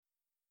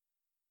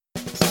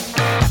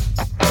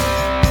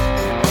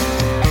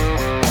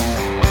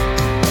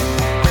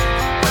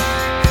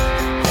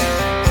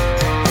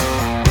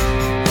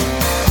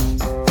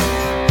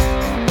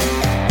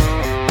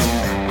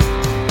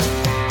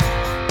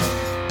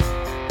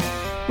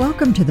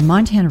Welcome to the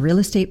Montana Real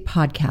Estate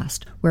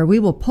Podcast, where we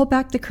will pull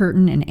back the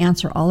curtain and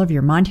answer all of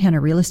your Montana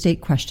real estate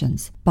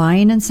questions.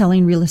 Buying and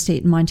selling real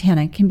estate in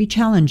Montana can be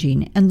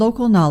challenging, and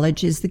local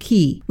knowledge is the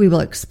key. We will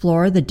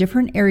explore the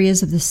different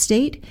areas of the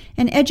state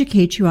and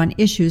educate you on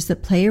issues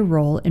that play a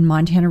role in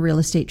Montana real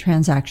estate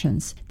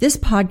transactions. This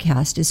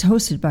podcast is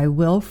hosted by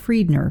Will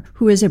Friedner,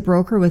 who is a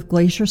broker with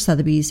Glacier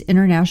Sotheby's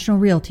International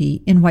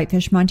Realty in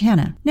Whitefish,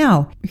 Montana.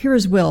 Now, here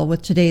is Will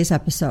with today's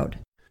episode.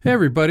 Hey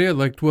everybody, I'd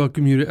like to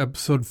welcome you to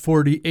episode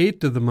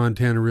 48 of the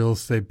Montana Real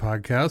Estate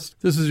Podcast.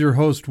 This is your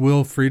host,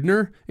 Will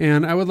Friedner,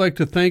 and I would like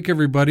to thank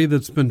everybody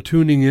that's been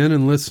tuning in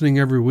and listening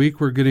every week.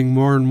 We're getting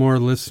more and more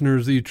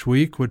listeners each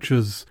week, which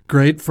is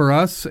great for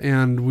us,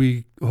 and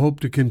we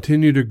hope to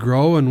continue to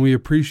grow, and we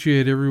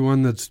appreciate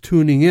everyone that's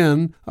tuning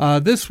in.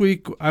 This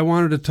week, I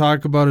wanted to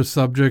talk about a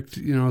subject,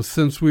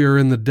 since we are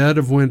in the dead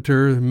of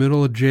winter,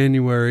 middle of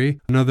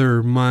January,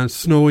 another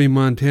snowy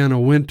Montana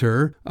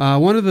winter.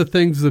 One of the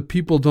things that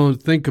people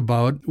don't think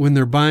about when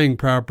they're buying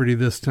property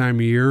this time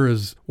of year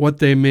is what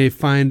they may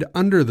find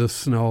under the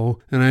snow.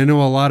 And I know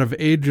a lot of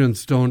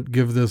agents don't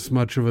give this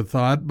much of a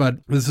thought, but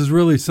this is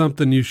really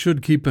something you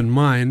should keep in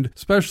mind,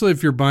 especially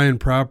if you're buying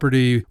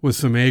property with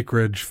some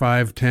acreage,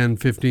 5, 10,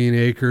 15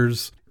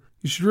 acres.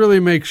 You should really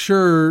make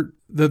sure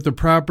that the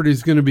property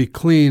is going to be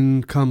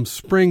clean come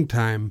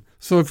springtime.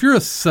 So if you're a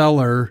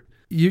seller,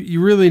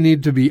 you really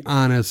need to be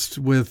honest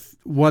with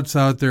what's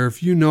out there.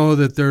 If you know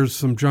that there's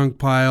some junk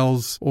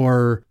piles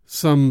or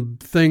some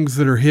things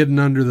that are hidden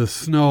under the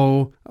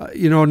snow,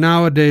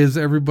 nowadays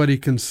everybody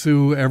can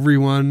sue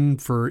everyone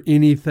for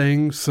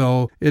anything.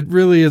 So it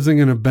really isn't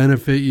going to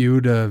benefit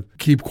you to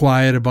keep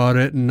quiet about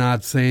it and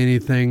not say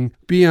anything.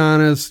 Be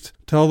honest.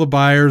 Tell the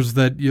buyers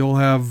that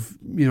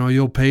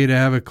you'll pay to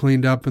have it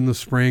cleaned up in the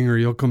spring, or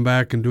you'll come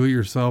back and do it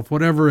yourself,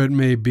 whatever it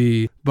may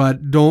be.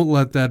 But don't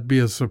let that be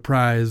a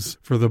surprise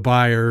for the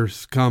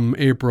buyers come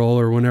April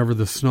or whenever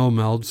the snow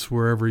melts,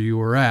 wherever you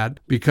were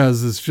at,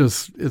 because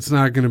it's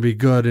not going to be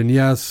good. And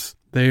yes,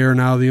 they are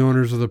now the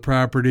owners of the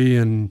property,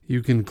 and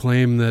you can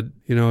claim that,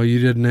 you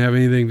didn't have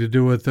anything to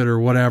do with it or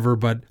whatever,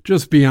 but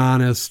just be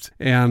honest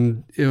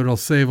and it'll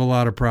save a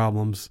lot of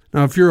problems.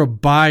 Now, if you're a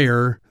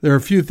buyer, there are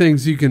a few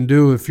things you can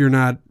do if you're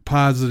not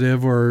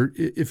positive, or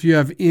if you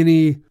have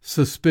any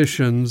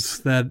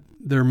suspicions that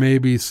there may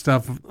be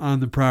stuff on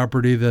the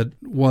property that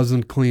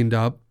wasn't cleaned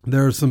up.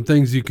 There are some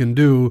things you can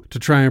do to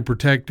try and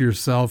protect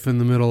yourself in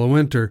the middle of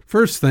winter.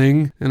 First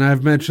thing, and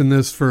I've mentioned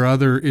this for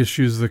other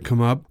issues that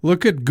come up,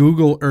 look at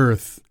Google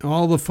Earth.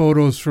 All the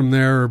photos from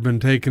there have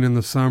been taken in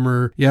the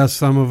summer. Yes,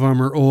 some of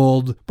them are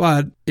old,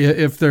 but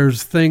if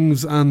there's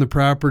things on the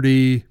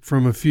property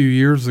from a few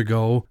years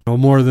ago,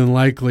 more than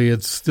likely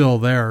it's still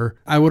there.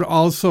 I would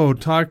also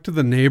talk to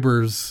the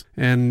neighbors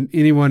and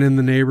anyone in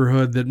the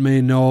neighborhood that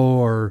may know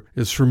or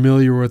is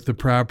familiar with the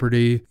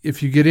property.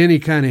 If you get any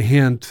kind of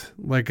hint,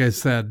 like I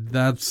said,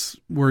 that's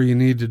where you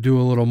need to do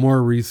a little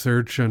more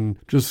research and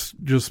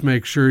just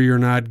make sure you're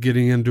not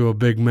getting into a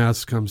big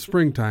mess come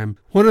springtime.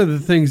 One of the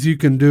things you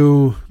can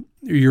do,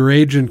 your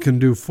agent can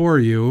do for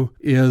you,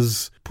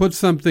 is put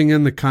something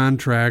in the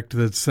contract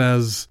that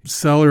says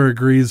seller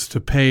agrees to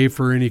pay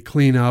for any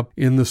cleanup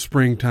in the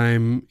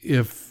springtime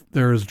if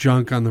there is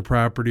junk on the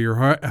property,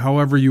 or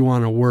however you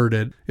want to word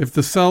it. If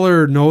the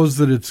seller knows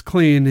that it's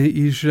clean,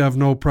 he should have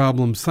no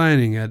problem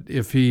signing it.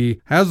 If he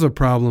has a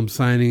problem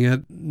signing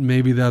it,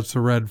 maybe that's a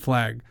red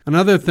flag.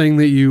 Another thing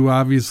that you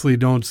obviously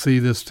don't see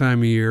this time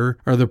of year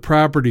are the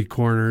property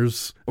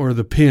corners or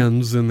the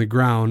pins in the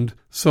ground.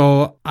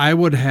 So I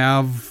would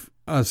have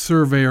a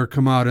surveyor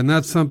come out, and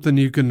that's something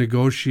you can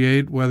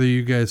negotiate, whether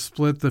you guys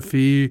split the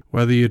fee,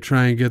 whether you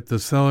try and get the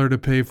seller to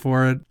pay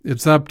for it.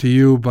 It's up to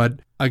you, but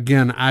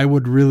again, I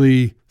would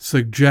really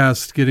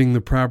suggest getting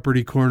the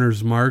property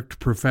corners marked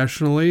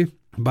professionally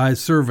by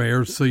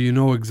surveyors so you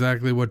know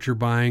exactly what you're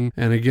buying.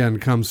 And again,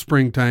 come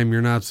springtime,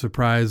 you're not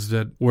surprised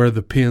at where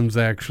the pins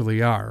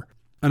actually are.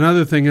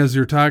 Another thing, as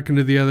you're talking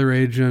to the other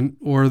agent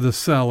or the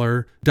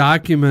seller,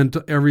 document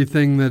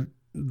everything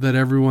that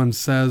everyone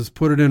says,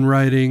 put it in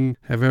writing,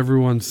 have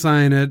everyone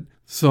sign it,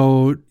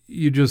 so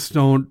you just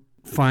don't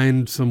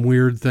find some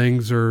weird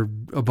things or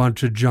a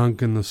bunch of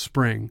junk in the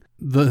spring.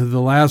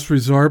 The last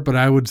resort, but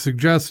I would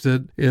suggest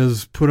it,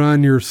 is put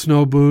on your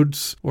snow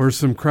boots or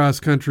some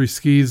cross-country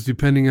skis,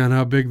 depending on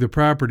how big the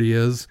property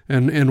is,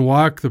 and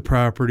walk the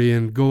property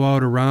and go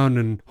out around,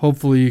 and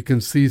hopefully you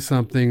can see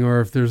something, or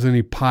if there's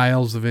any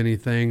piles of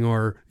anything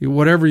or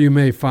whatever you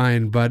may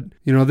find. But,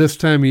 this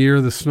time of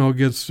year, the snow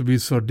gets to be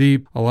so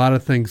deep, a lot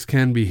of things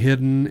can be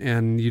hidden,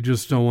 and you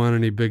just don't want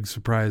any big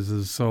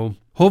surprises. So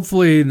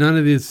hopefully none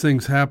of these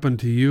things happen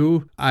to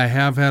you. I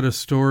have had a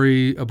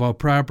story about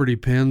property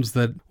pins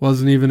that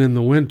wasn't even in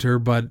the winter,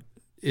 but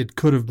it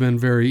could have been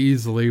very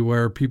easily,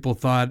 where people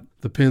thought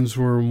the pins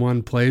were in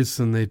one place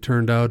and they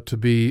turned out to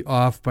be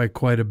off by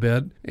quite a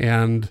bit.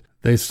 And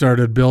they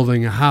started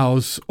building a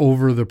house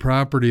over the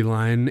property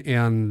line,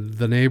 and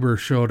the neighbor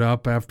showed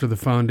up after the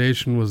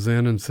foundation was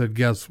in and said,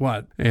 guess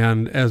what?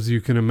 And as you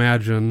can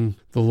imagine,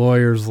 the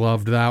lawyers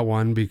loved that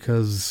one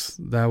because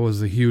that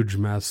was a huge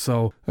mess.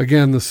 So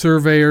again, the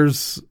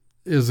surveyors,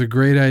 is a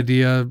great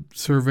idea.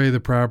 Survey the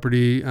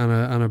property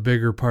on a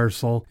bigger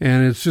parcel,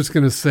 and it's just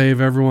going to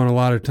save everyone a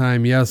lot of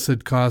time. Yes,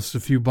 it costs a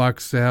few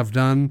bucks to have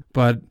done,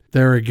 but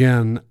there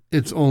again,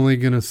 it's only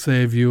going to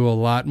save you a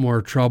lot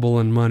more trouble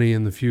and money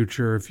in the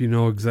future if you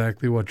know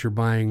exactly what you're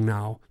buying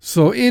now.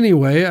 So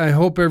anyway, I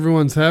hope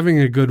everyone's having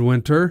a good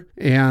winter.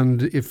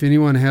 And if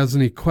anyone has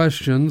any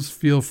questions,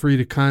 feel free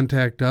to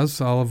contact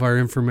us. All of our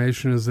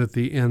information is at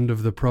the end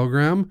of the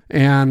program.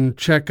 And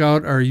check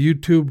out our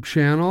YouTube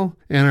channel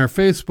and our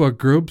Facebook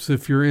groups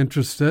if you're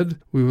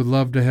interested. We would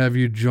love to have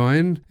you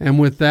join. And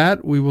with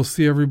that, we will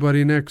see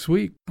everybody next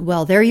week.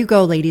 Well, there you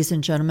go, ladies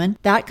and gentlemen.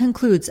 That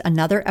concludes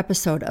another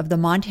episode of the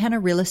Montana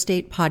Real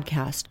Estate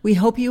Podcast. We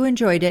hope you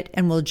enjoyed it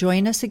and will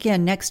join us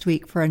again next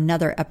week for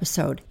another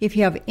episode. If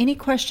you have any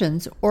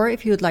questions or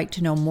if you would like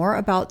to know more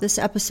about this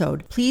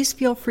episode, please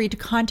feel free to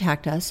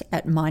contact us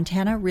at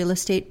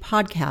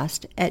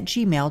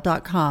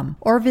montanarealestatepodcast@gmail.com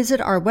or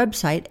visit our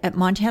website at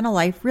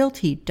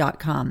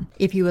montanaliferealty.com.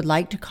 If you would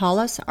like to call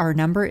us, our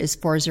number is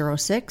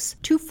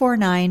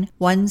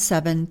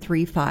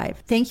 406-249-1735.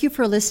 Thank you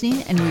for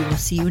listening, and we will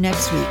see you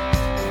next week.